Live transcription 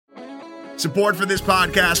Support for this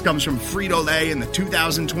podcast comes from Frito-Lay and the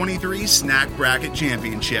 2023 Snack Bracket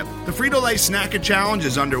Championship. The Frito-Lay Snack-A Challenge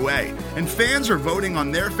is underway, and fans are voting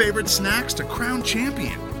on their favorite snacks to crown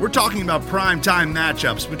champion. We're talking about prime-time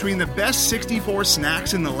matchups between the best 64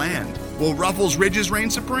 snacks in the land. Will Ruffles Ridges reign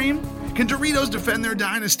supreme? Can Doritos defend their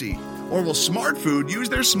dynasty? Or will Smart Food use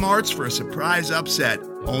their smarts for a surprise upset?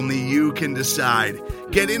 Only you can decide.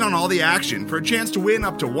 Get in on all the action for a chance to win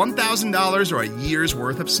up to $1,000 or a year's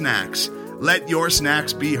worth of snacks. Let your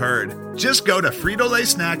snacks be heard. Just go to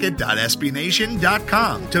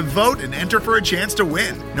fritolaysnacket.sbnation.com to vote and enter for a chance to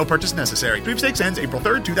win. No purchase necessary. Sweepstakes ends April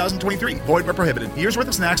 3rd, 2023. Void where prohibited. Year's worth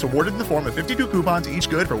of snacks awarded in the form of 52 coupons, each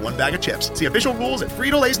good for one bag of chips. See official rules at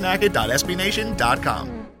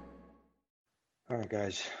fritolaysnacket.sbnation.com. All right,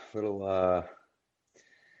 guys. Little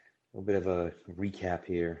bit of a recap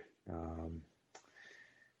here.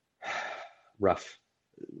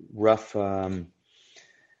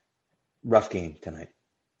 Rough game tonight.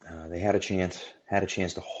 They had a chance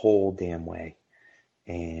the whole damn way,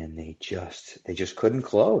 and they just couldn't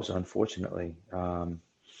close, unfortunately.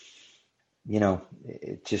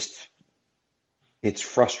 It's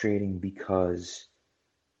frustrating because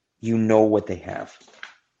you know what they have,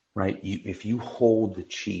 right? If you hold the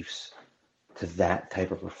Chiefs to that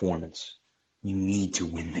type of performance, you need to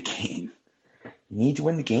win the game. You need to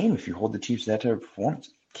win the game if you hold the Chiefs to that type of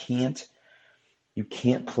performance. You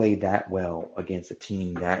can't play that well against a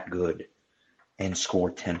team that good and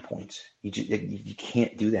score 10 points. You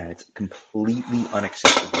can't do that. It's completely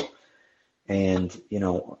unacceptable. And,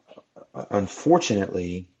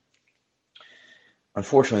 unfortunately,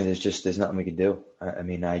 there's nothing we can do.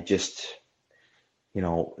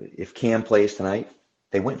 If Cam plays tonight,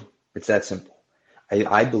 they win. It's that simple.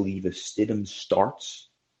 I believe if Stidham starts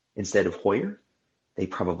instead of Hoyer, they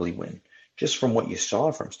probably win. Just from what you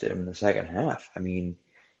saw from Stidham in the second half,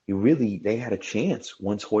 they had a chance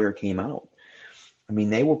once Hoyer came out.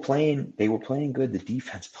 They were playing good. The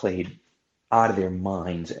defense played out of their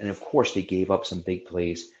minds, and of course they gave up some big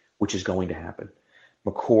plays, which is going to happen.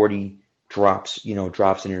 McCourty drops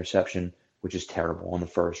an interception, which is terrible on the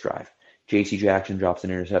first drive. J.C. Jackson drops an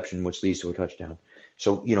interception, which leads to a touchdown.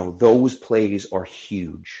 So those plays are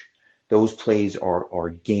huge. Those plays are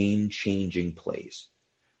game-changing plays.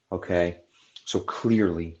 Okay, so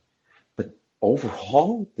clearly, but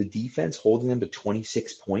overall, the defense holding them to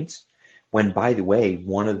 26 points. When, by the way,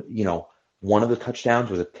 one of the touchdowns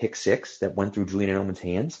was a pick six that went through Julian Edelman's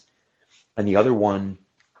hands, and the other one,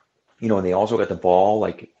 they also got the ball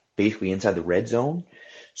basically inside the red zone.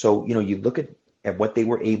 So you look at what they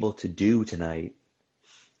were able to do tonight,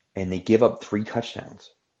 and they give up 3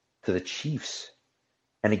 touchdowns to the Chiefs.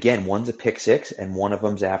 And again, one's a pick six, and one of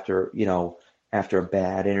them's after a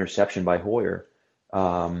bad interception by Hoyer.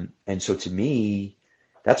 And so to me,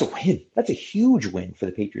 that's a win. That's a huge win for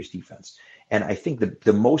the Patriots defense. And I think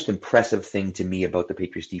the most impressive thing to me about the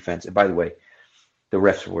Patriots defense, and by the way, the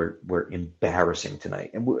refs were embarrassing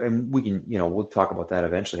tonight. And we can, we'll talk about that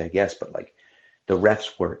eventually, I guess, but the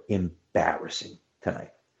refs were embarrassing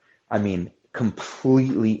tonight.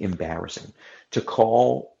 Completely embarrassing. To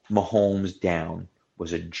call Mahomes down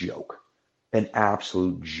was a joke, an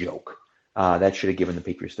absolute joke. That should have given the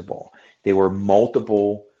Patriots the ball. There were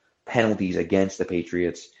multiple penalties against the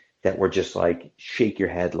Patriots that were just shake your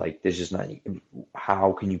head, there's just not,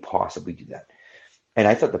 how can you possibly do that? And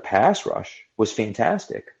I thought the pass rush was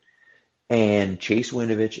fantastic. And Chase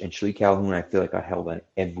Winovich and Shalik Calhoun, I feel got held on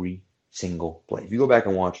every single play. If you go back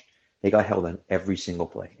and watch, they got held on every single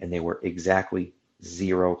play. And they were exactly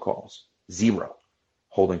 0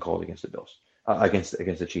 holding calls against the Bills, against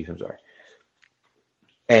the Chiefs, I'm sorry.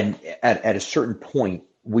 And at a certain point,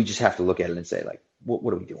 we just have to look at it and say,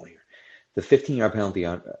 what are we doing here? The 15-yard penalty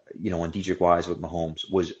on Deidre Wise with Mahomes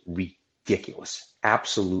was ridiculous,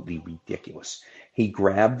 absolutely ridiculous. He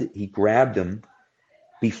grabbed him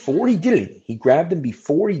before he did anything. He grabbed him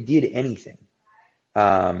before he did anything.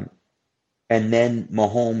 And then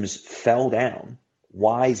Mahomes fell down.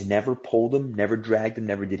 Wise never pulled him, never dragged him,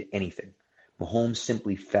 never did anything. Mahomes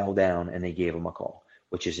simply fell down, and they gave him a call,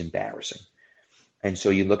 which is embarrassing. And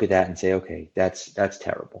so you look at that and say, okay, that's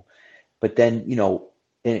terrible. But then,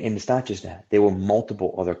 and it's not just that. There were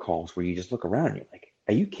multiple other calls where you just look around and you're like,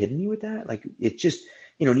 are you kidding me with that? It's just,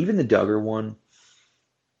 and even the Duggar one,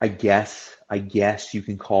 I guess you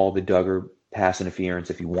can call the Duggar pass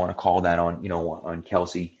interference if you want to call that on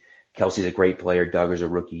Kelsey. Kelsey's a great player. Duggar's a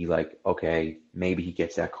rookie. Okay, maybe he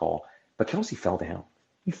gets that call. But Kelsey fell down.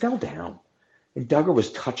 He fell down. And Duggar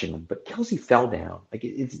was touching him, but Kelsey fell down.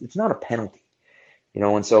 It's not a penalty.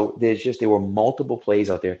 And so there were multiple plays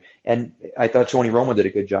out there. And I thought Tony Romo did a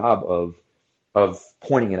good job of, of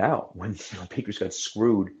pointing it out when Patriots got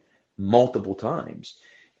screwed multiple times.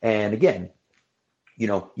 And again,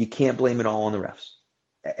 you can't blame it all on the refs.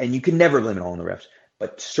 And you can never blame it all on the refs.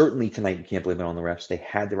 But certainly tonight, you can't blame it on the refs. They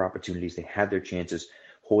had their opportunities. They had their chances.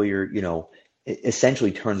 Hoyer,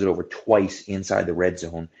 essentially turns it over twice inside the red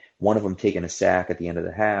zone. One of them taking a sack at the end of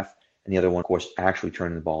the half, and the other one, of course, actually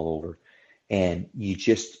turning the ball over. And you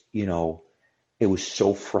just, it was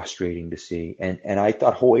so frustrating to see. And I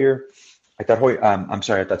thought I thought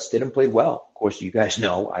Stidham played well. Of course, you guys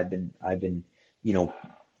know I've been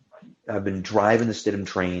driving the Stidham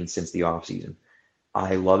train since the offseason.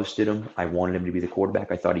 I love Stidham. I wanted him to be the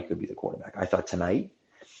quarterback. I thought he could be the quarterback. I thought tonight,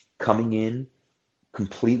 coming in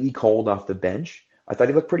completely cold off the bench, I thought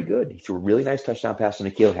he looked pretty good. He threw a really nice touchdown pass to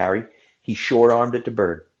N'Keal Harry. He short-armed it to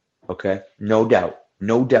Bird. Okay? No doubt.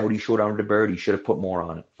 No doubt he short-armed it to Bird. He should have put more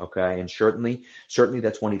on it. Okay? And certainly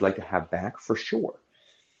that's one he'd like to have back for sure.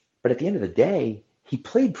 But at the end of the day, he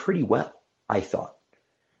played pretty well, I thought.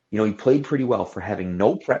 He played pretty well for having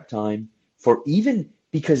no prep time,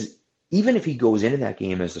 because even if he goes into that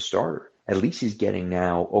game as the starter, at least he's getting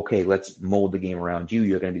now, okay, let's mold the game around you.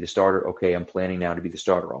 You're going to be the starter. Okay, I'm planning now to be the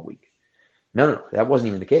starter all week. No, that wasn't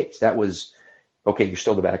even the case. That was, okay, you're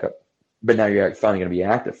still the backup, but now you're finally going to be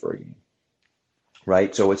active for a game,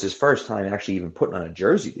 right? So it's his first time actually even putting on a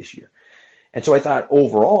jersey this year. And so I thought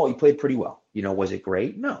overall he played pretty well. Was it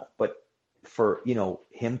great? No, but for,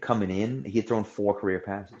 him coming in, he had thrown 4 career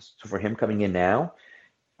passes. So for him coming in now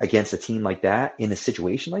against a team like that, in a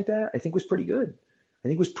situation like that, I think was pretty good. I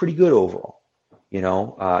think it was pretty good overall.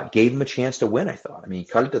 Gave him a chance to win, I thought. I mean, he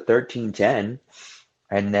cut it to 13-10,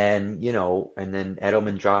 and then,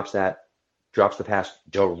 Edelman drops the pass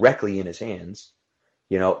directly in his hands,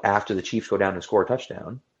 after the Chiefs go down and score a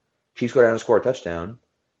touchdown.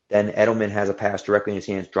 Then Edelman has a pass directly in his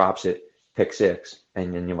hands, drops it, pick 6,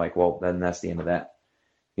 and then you're like, well, then that's the end of that.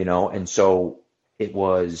 And so it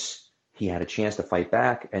was, he had a chance to fight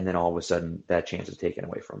back, and then all of a sudden that chance is taken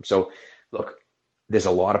away from him. So, look, there's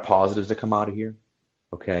a lot of positives that come out of here,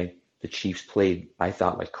 okay? The Chiefs played, I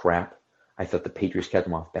thought, like crap. I thought the Patriots kept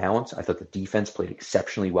them off balance. I thought the defense played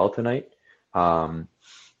exceptionally well tonight.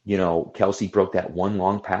 Kelsey broke that one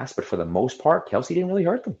long pass, but for the most part, Kelsey didn't really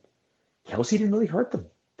hurt them.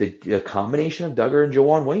 The combination of Duggar and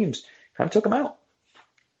Jawan Williams kind of took them out.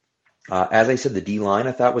 As I said, the D-line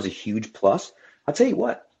I thought was a huge plus. I'll tell you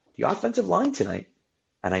what, the offensive line tonight,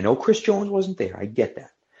 and I know Chris Jones wasn't there. I get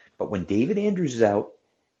that. But when David Andrews is out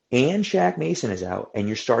and Shaq Mason is out, and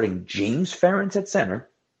you're starting James Ferentz at center,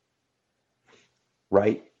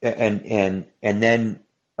 right? And then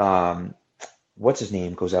what's his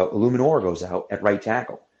name goes out? Illuminor goes out at right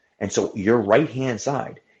tackle. And so your right-hand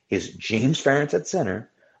side is James Ferentz at center,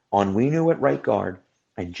 Onwenu at right guard,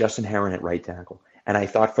 and Justin Herron at right tackle. And I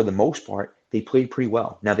thought for the most part, they played pretty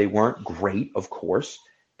well. Now, they weren't great, of course,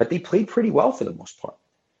 but they played pretty well for the most part.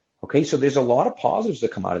 Okay, so there's a lot of positives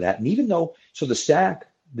that come out of that. And even though, so the sack,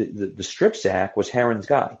 the strip sack was Herron's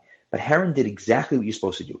guy, but Herron did exactly what you're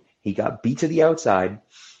supposed to do. He got beat to the outside.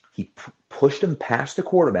 He pushed him past the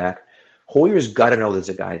quarterback. Hoyer's got to know there's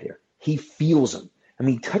a guy there. He feels him. I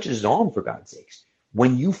mean, he touches his arm, for God's sakes.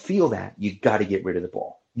 When you feel that, you got to get rid of the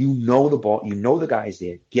ball. You know the ball. You know the guy's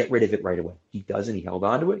there. Get rid of it right away. He doesn't. He held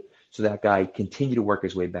on to it. So that guy continued to work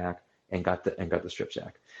his way back and got the strip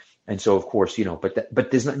sack. And so, of course,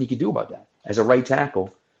 but there's nothing you can do about that. As a right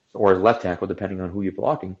tackle or a left tackle, depending on who you're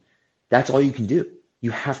blocking, that's all you can do.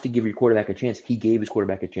 You have to give your quarterback a chance. He gave his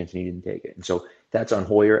quarterback a chance and he didn't take it. And so that's on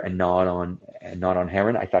Hoyer and not on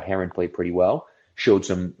Herron. I thought Herron played pretty well. Showed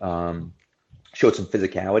some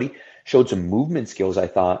physicality. Showed some movement skills, I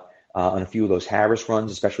thought, on a few of those Harris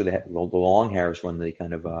runs, especially the long Harris run that he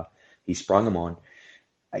kind of he sprung him on.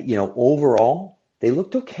 Overall, they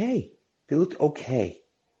looked okay.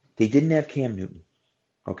 They didn't have Cam Newton.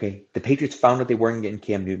 Okay, the Patriots found out they weren't getting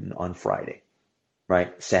Cam Newton on Friday,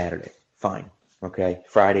 right? Saturday, fine. Okay,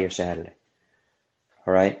 Friday or Saturday.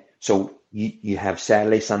 All right. So you have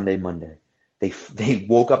Saturday, Sunday, Monday. They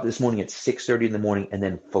woke up this morning at 6:30 in the morning and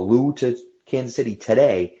then flew to Kansas City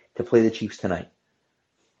today to play the Chiefs tonight.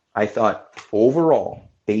 I thought overall,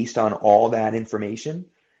 based on all that information,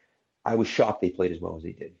 I was shocked they played as well as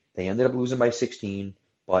they did. They ended up losing by 16,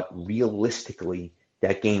 but realistically,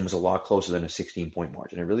 that game was a lot closer than a 16-point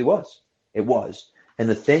margin. It really was. It was. And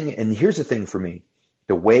here's the thing for me.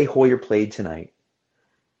 The way Hoyer played tonight,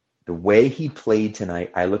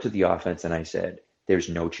 I looked at the offense and I said, there's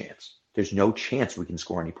no chance. There's no chance we can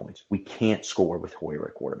score any points. We can't score with Hoyer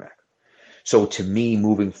at quarterback. So to me,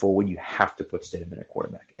 moving forward, you have to put Stidham at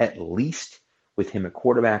quarterback. At least with him at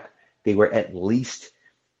quarterback, they could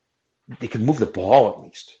move the ball at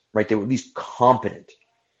least. right? They were at least competent.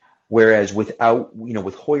 Whereas without,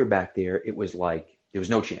 with Hoyer back there, it was like there was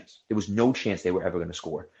no chance. There was no chance they were ever going to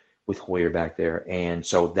score with Hoyer back there. And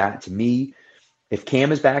so that, to me, if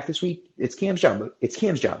Cam is back this week, it's Cam's job. It's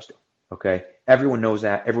Cam's job still, okay? Everyone knows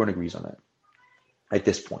that. Everyone agrees on that at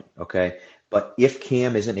this point, okay? But if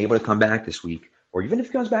Cam isn't able to come back this week, or even if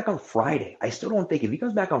he comes back on Friday, I still don't think, if he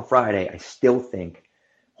comes back on Friday, I still think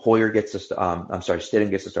Stidham gets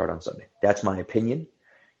to start on Sunday. That's my opinion.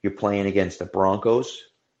 You're playing against the Broncos,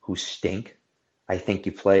 who stink. I think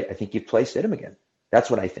you play Stidham again. That's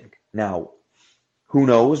what I think. Now, who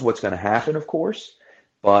knows what's going to happen, of course,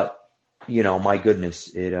 but my goodness,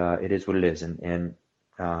 it is what it is. And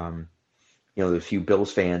the few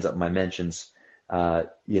Bills fans up my mentions,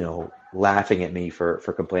 laughing at me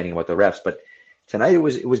for complaining about the refs, but tonight it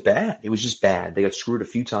was bad. It was just bad. They got screwed a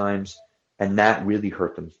few times, and that really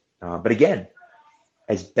hurt them. But again,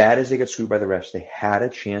 as bad as they got screwed by the refs, they had a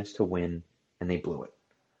chance to win, and they blew it.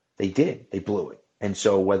 They did. They blew it. And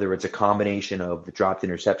so whether it's a combination of the dropped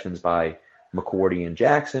interceptions by McCourty and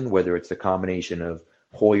Jackson, whether it's the combination of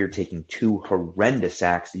Hoyer taking 2 horrendous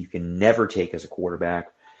sacks that you can never take as a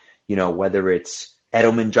quarterback, whether it's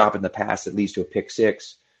Edelman dropping the pass that leads to a pick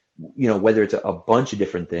six, whether it's a bunch of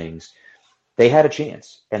different things, they had a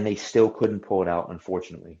chance and they still couldn't pull it out,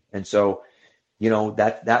 unfortunately. And so,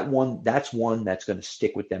 that's one that's going to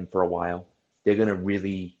stick with them for a while. They're going to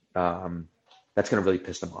really, that's going to really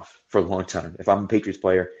piss them off for a long time. If I'm a Patriots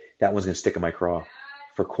player, that one's going to stick in my craw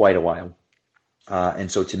for quite a while.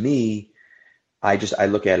 And so to me, I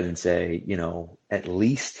look at it and say, at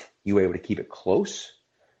least you were able to keep it close.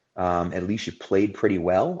 At least you played pretty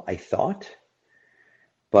well, I thought.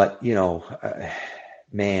 But,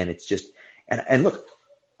 man, it's just – and look,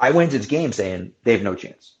 I went into this game saying they have no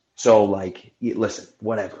chance. So, listen,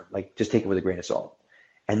 whatever. Just take it with a grain of salt.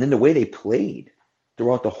 And then the way they played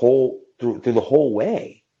throughout the whole through the whole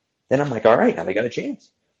way, then I'm like, all right, now they got a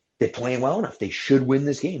chance. They're playing well enough. They should win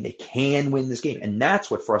this game. They can win this game. And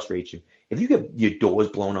that's what frustrates you. If you get your doors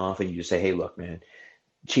blown off and you just say, hey, look, man,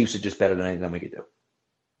 Chiefs are just better than anything we could do,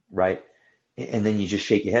 right? And then you just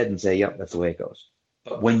shake your head and say, yep, that's the way it goes.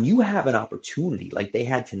 But when you have an opportunity like they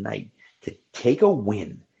had tonight to take a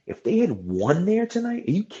win, if they had won there tonight,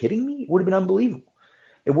 are you kidding me? It would have been unbelievable.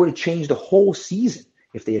 It would have changed the whole season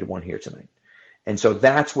if they had won here tonight. And so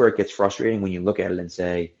that's where it gets frustrating when you look at it and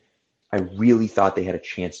say, I really thought they had a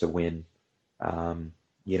chance to win, and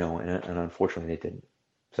unfortunately they didn't.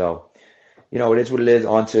 So, it is what it is.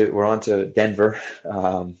 We're on to Denver.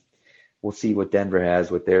 We'll see what Denver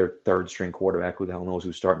has with their third string quarterback. Who the hell knows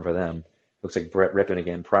who's starting for them? Looks like Brett Rippon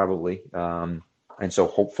again, probably. And so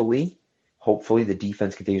hopefully the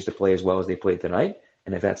defense continues to play as well as they played tonight.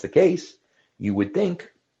 And if that's the case, you would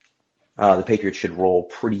think the Patriots should roll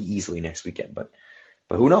pretty easily next weekend. But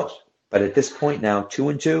who knows? But at this point now,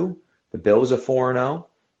 2-2, the Bills are 4-0.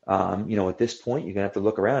 At this point, you're gonna have to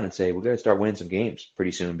look around and say we're gonna start winning some games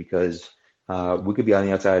pretty soon because we could be on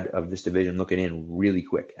the outside of this division looking in really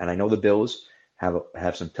quick. And I know the Bills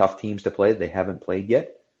have some tough teams to play. They haven't played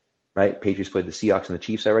yet, right? Patriots played the Seahawks and the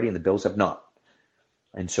Chiefs already, and the Bills have not.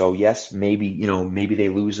 And so, yes, maybe they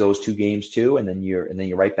lose those 2 games too, and then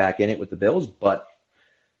you're right back in it with the Bills. But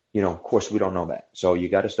of course, we don't know that. So you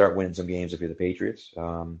got to start winning some games if you're the Patriots,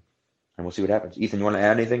 and we'll see what happens. Ethan, you want to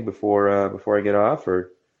add anything before I get off,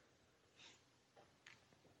 or?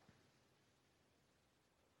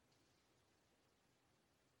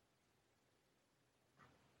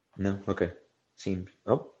 No? Okay. Seems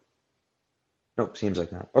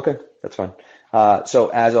like not. Okay, that's fine. So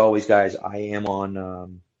as always, guys, I am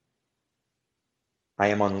on,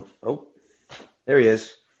 oh, there he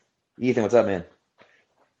is. Ethan, what's up, man?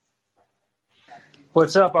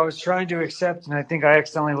 What's up? I was trying to accept, and I think I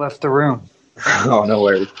accidentally left the room. Oh, no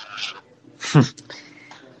worries.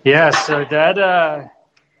 Yeah, so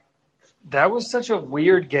that was such a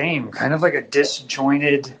weird game, kind of like a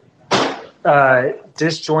disjointed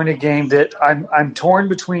game that I'm torn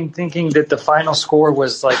between thinking that the final score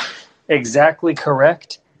was exactly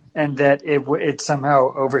correct and that it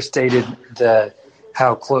somehow overstated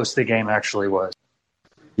how close the game actually was.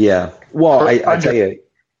 Yeah. Well, I tell you.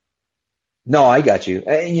 No, I got you.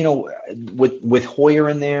 And, with Hoyer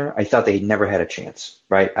in there, I thought they never had a chance,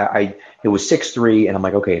 right? It was 6-3, and I'm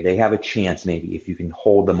like, okay, they have a chance maybe if you can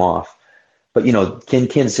hold them off. But,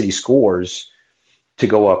 Kansas City scores to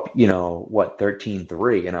go up,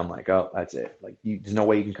 13-3, and I'm like, oh, that's it. There's no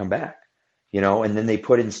way you can come back, And then they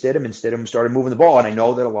put in Stidham, and Stidham started moving the ball. And I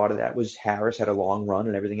know that a lot of that was Harris had a long run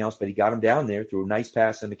and everything else, but he got him down there, threw a nice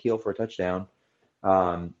pass in the keel for a touchdown.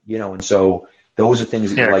 And so those are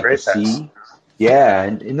things that you like to see. Yeah,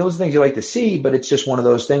 and those are things you like to see, but it's just one of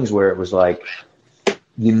those things where it was like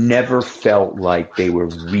you never felt like they were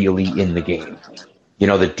really in the game. You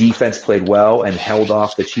know, the defense played well and held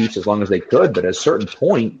off the Chiefs as long as they could, but at a certain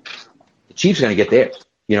point, the Chiefs are going to get there.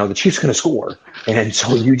 You know, the Chiefs are going to score, and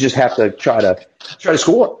so you just have to try to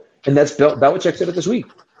score. And that's Belichick said it this week.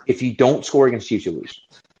 If you don't score against Chiefs, you lose.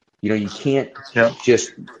 You know, you can't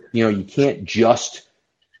just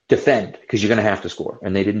defend because you're going to have to score,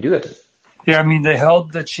 and they didn't do that. Yeah, I mean, they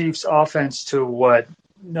held the Chiefs' offense to what,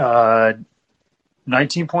 19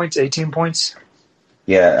 points, 18 points?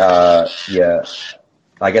 Yeah.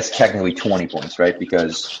 I guess technically 20 points, right?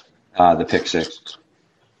 Because the pick six.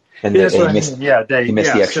 And that's what I missed, mean. Yeah, he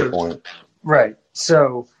missed the extra point. Right.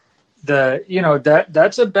 So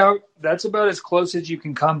that's about as close as you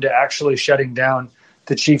can come to actually shutting down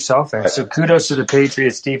the Chiefs' offense. Right. So kudos to the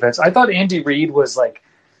Patriots defense. I thought Andy Reid was like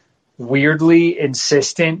weirdly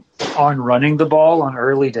insistent on running the ball on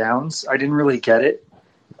early downs. I didn't really get it.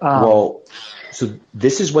 So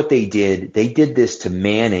this is what they did. They did this to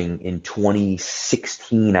Manning in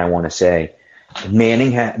 2016, I want to say.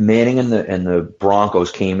 Manning and the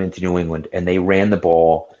Broncos came into New England, and they ran the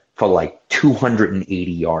ball for like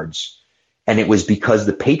 280 yards. And it was because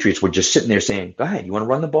the Patriots were just sitting there saying, go ahead, you want to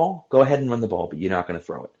run the ball? Go ahead and run the ball, but you're not going to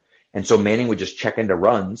throw it. And so Manning would just check into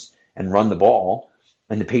runs and run the ball.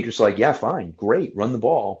 And the Patriots were like, yeah, fine, great, run the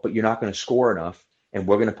ball, but you're not going to score enough, and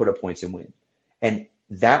we're going to put up points and win. And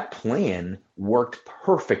that plan worked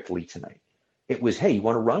perfectly tonight. It was, hey, you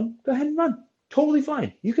want to run? Go ahead and run. Totally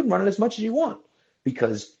fine. You can run it as much as you want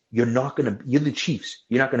because you're the Chiefs.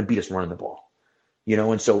 You're not going to beat us running the ball. You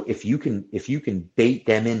know, and so if you can bait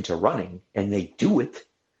them into running and they do it,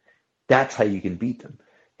 that's how you can beat them.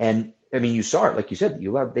 And I mean, you saw it, like you said,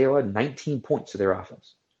 they allowed 19 points to their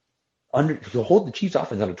offense. To hold the Chiefs'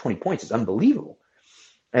 offense under 20 points is unbelievable.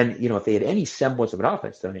 And you know, if they had any semblance of an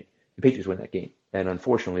offense tonight, the Patriots win that game. And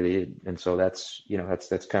unfortunately, they didn't. And so that's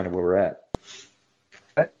kind of where we're at.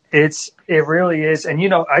 It really is. And you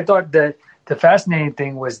know, I thought that the fascinating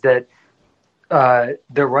thing was that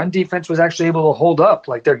the run defense was actually able to hold up.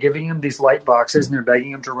 Like they're giving him these light boxes and they're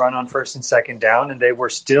begging him to run on first and second down. And they were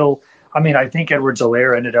still, I mean, I think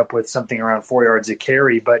Edwards-Helaire ended up with something around 4 yards a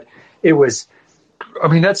carry, but it was, I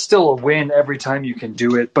mean, that's still a win every time you can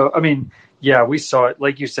do it. But I mean, yeah, we saw it.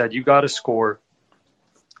 Like you said, you got to score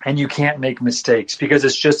and you can't make mistakes because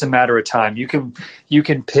it's just a matter of time. You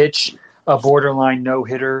can pitch a borderline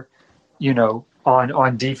no-hitter, you know,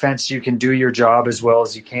 on defense. You can do your job as well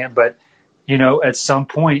as you can, but you know, at some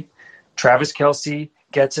point, Travis Kelce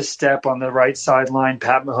gets a step on the right sideline.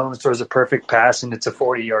 Pat Mahomes throws a perfect pass, and it's a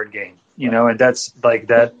 40-yard game. You know, and that's like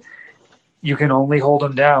that. You can only hold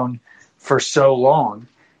them down for so long,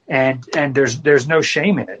 and there's no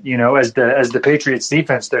shame in it. You know, as the Patriots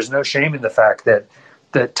defense, there's no shame in the fact that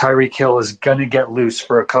Tyreek Hill is gonna get loose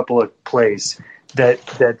for a couple of plays. That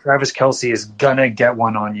Travis Kelce is gonna get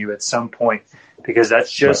one on you at some point because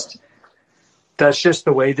that's just. Right. That's just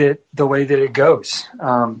the way that it goes.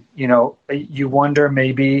 You know, you wonder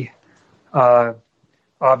maybe,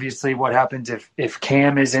 obviously, what happens if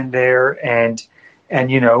Cam is in there, and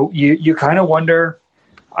you know, you kind of wonder.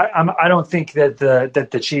 I don't think that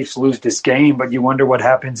the Chiefs lose this game, but you wonder what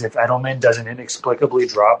happens if Edelman doesn't inexplicably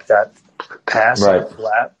drop that pass right.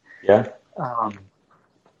 flat. Yeah.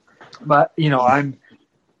 But you know,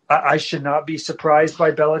 I should not be surprised by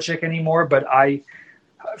Belichick anymore, but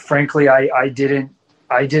frankly, I didn't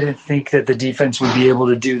think that the defense would be able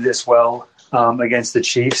to do this well against the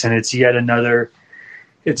Chiefs, and it's yet another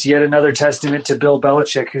testament to Bill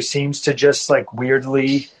Belichick, who seems to just like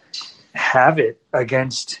weirdly have it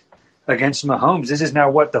against Mahomes. This is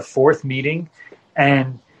now the fourth meeting,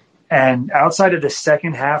 and outside of the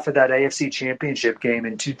second half of that AFC Championship game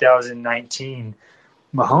in 2019,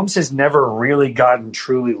 Mahomes has never really gotten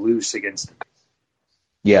truly loose against the.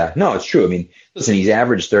 Yeah, no, it's true. I mean, listen, he's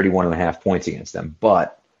averaged 31.5 points against them,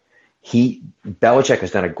 but Belichick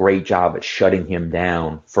has done a great job at shutting him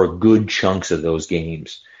down for good chunks of those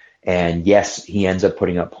games. And yes, he ends up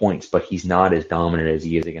putting up points, but he's not as dominant as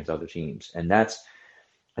he is against other teams. And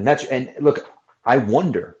look, I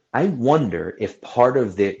wonder if part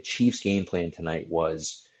of the Chiefs game plan tonight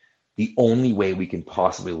was the only way we can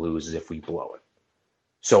possibly lose is if we blow it.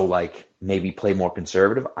 So, like, maybe play more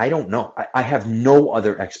conservative. I don't know. I have no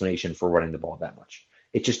other explanation for running the ball that much.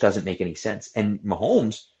 It just doesn't make any sense. And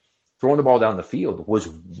Mahomes throwing the ball down the field was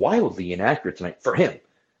wildly inaccurate tonight for him.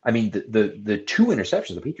 I mean, the two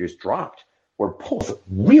interceptions the Patriots dropped were both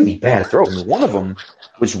really bad throws. I mean, one of them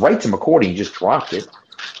was right to McCourty. He just dropped it.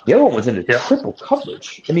 The other one was into triple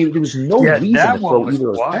coverage. I mean, there was no reason to throw either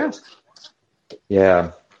of those passes.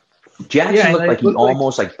 Yeah. Jackson looked like he looked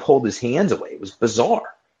almost like pulled his hands away. It was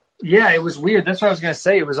bizarre. Yeah, it was weird. That's what I was going to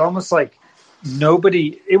say. It was almost like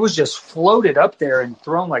it was just floated up there and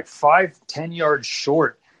thrown like 5-10 yards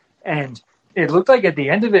short. And it looked like at the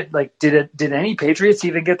end of it, like, did any Patriots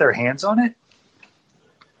even get their hands on it?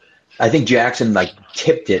 I think Jackson like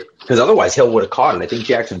tipped it because otherwise Hill would have caught it. I think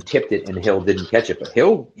Jackson tipped it and Hill didn't catch it, but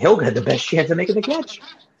Hill had the best chance of making the catch.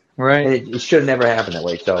 Right. And it should have never happened that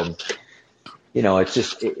way. So, it's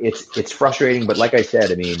just it's frustrating. But like I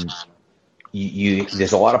said, I mean,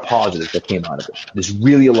 there's a lot of positives that came out of it. There's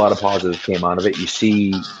really a lot of positives came out of it. You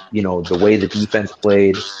see, the way the defense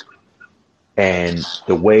played and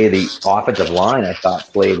the way the offensive line, I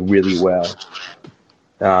thought, played really well.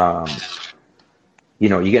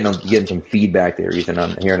 You're getting some feedback there, Ethan.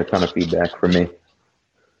 I'm hearing a ton of feedback from me.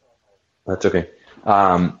 That's okay.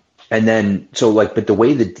 And then but the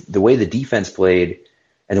way the defense played,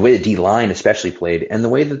 and the way the D line especially played, and the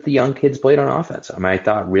way that the young kids played on offense. I mean, I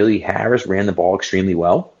thought really Harris ran the ball extremely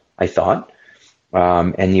well. I thought,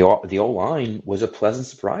 and the O line was a pleasant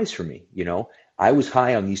surprise for me. I was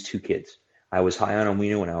high on these two kids. I was high on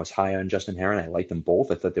Onwenu and I was high on Justin Herron. I liked them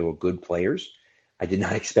both. I thought they were good players. I did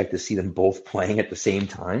not expect to see them both playing at the same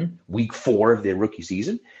time, week 4 of their rookie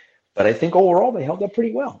season. But I think overall they held up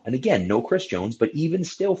pretty well. And again, no Chris Jones, but even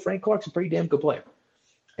still, Frank Clark's a pretty damn good player.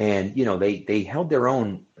 And, they held their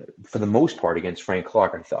own for the most part against Frank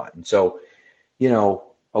Clark, I thought. And so,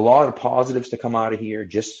 a lot of positives to come out of here,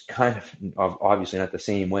 just kind of obviously not the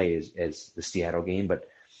same way as the Seattle game, but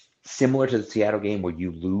similar to the Seattle game where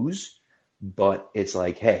you lose, but it's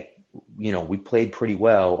like, hey, we played pretty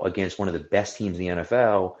well against one of the best teams in the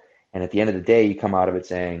NFL. And at the end of the day, you come out of it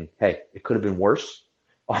saying, hey, it could have been worse.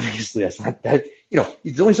 Obviously, that's not that,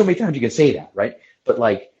 there's only so many times you can say that, right? But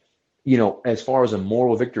as far as a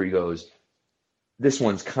moral victory goes, this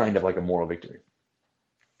one's kind of like a moral victory.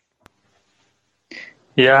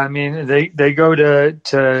 Yeah, I mean, they go to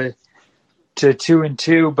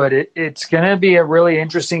 2-2, but it's going to be a really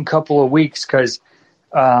interesting couple of weeks because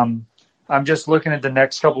I'm just looking at the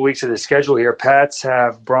next couple of weeks of the schedule here. Pats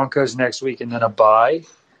have Broncos next week and then a bye.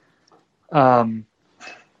 And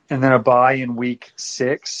then a bye in week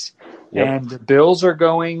 6. Yep. And the Bills are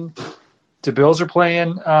playing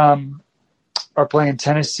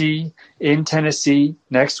Tennessee in Tennessee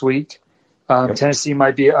next week. Yep. Tennessee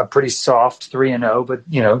might be a pretty soft 3-0, but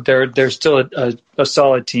they're still a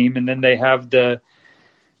solid team. And then they have the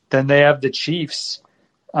Chiefs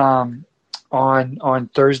on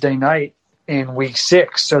Thursday night in week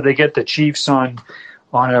 6. So they get the Chiefs on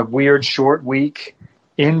a weird short week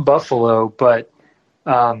in Buffalo. But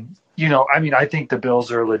I think the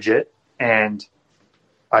Bills are legit, and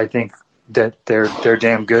I think that they're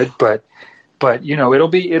damn good. But it'll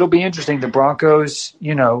be interesting. The Broncos,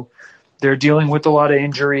 they're dealing with a lot of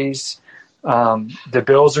injuries. The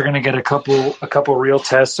Bills are going to get a couple real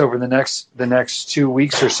tests over the next 2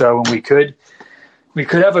 weeks or so, and we could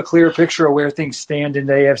have a clear picture of where things stand in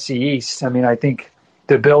the AFC East. I mean, I think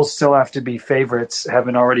the Bills still have to be favorites,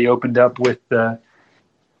 having already opened up with the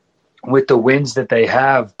wins that they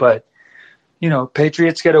have. But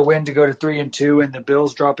Patriots get a win to go to 3-2, and the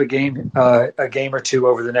Bills drop a game or two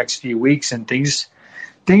over the next few weeks, and things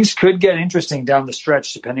could get interesting down the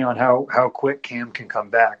stretch depending on how quick Cam can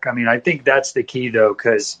come back. I mean, I think that's the key though,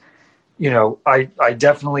 because I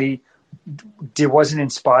definitely wasn't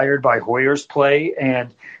inspired by Hoyer's play,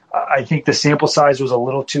 and I think the sample size was a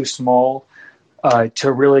little too small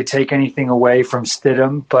to really take anything away from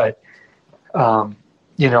Stidham. But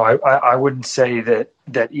I wouldn't say that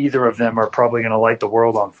either of them are probably going to light the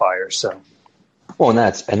world on fire. So, well, and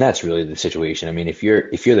that's really the situation. I mean, if you're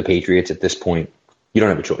the Patriots at this point, you don't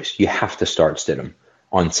have a choice. You have to start Stidham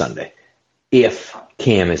on Sunday if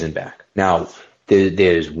Cam isn't back. Now,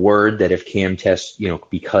 there's word that if Cam tests,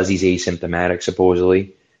 because he's asymptomatic,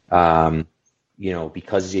 supposedly, because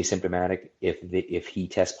he's asymptomatic, if he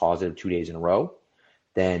tests positive 2 days in a row,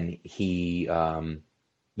 then he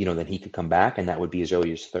could come back, and that would be as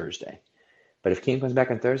early as Thursday. But if Cam comes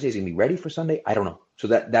back on Thursday, is he going to be ready for Sunday? I don't know. So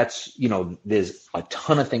that's there's a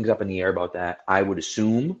ton of things up in the air about that. I would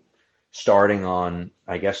assume starting on,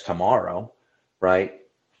 I guess, tomorrow, right?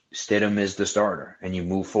 Stidham is the starter, and you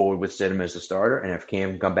move forward with Stidham as the starter. And if Cam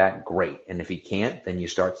can come back, great. And if he can't, then you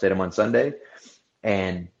start Stidham on Sunday.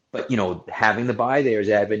 But having the bye there is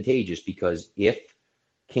advantageous because if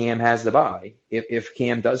Cam has the bye, if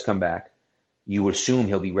Cam does come back, you would assume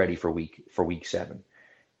he'll be ready for week 7.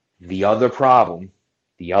 The other problem,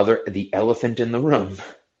 the elephant in the room,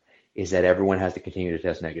 is that everyone has to continue to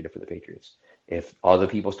test negative for the Patriots. If other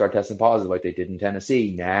people start testing positive like they did in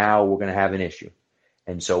Tennessee, now we're going to have an issue.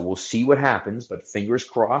 And so we'll see what happens, but fingers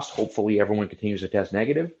crossed. Hopefully everyone continues to test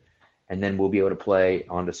negative, and then we'll be able to play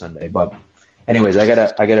on to Sunday. But anyways, I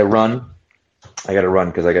gotta run. I gotta run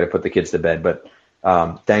because I gotta put the kids to bed. But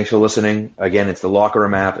thanks for listening. Again, it's the Locker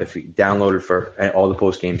Room app. If you download it for all the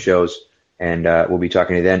post-game shows, and we'll be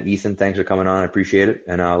talking to you then. Ethan, thanks for coming on. I appreciate it,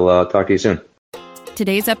 and I'll talk to you soon.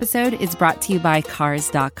 Today's episode is brought to you by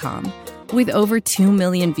Cars.com. With over 2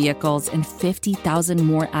 million vehicles and 50,000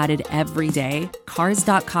 more added every day,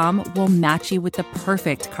 Cars.com will match you with the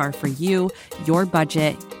perfect car for you, your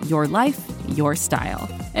budget, your life, your style.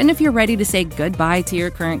 And if you're ready to say goodbye to your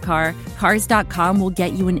current car, Cars.com will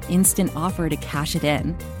get you an instant offer to cash it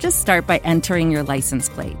in. Just start by entering your license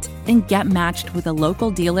plate and get matched with a local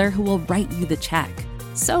dealer who will write you the check.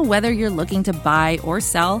 So whether you're looking to buy or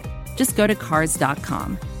sell, just go to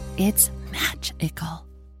Cars.com. It's magical.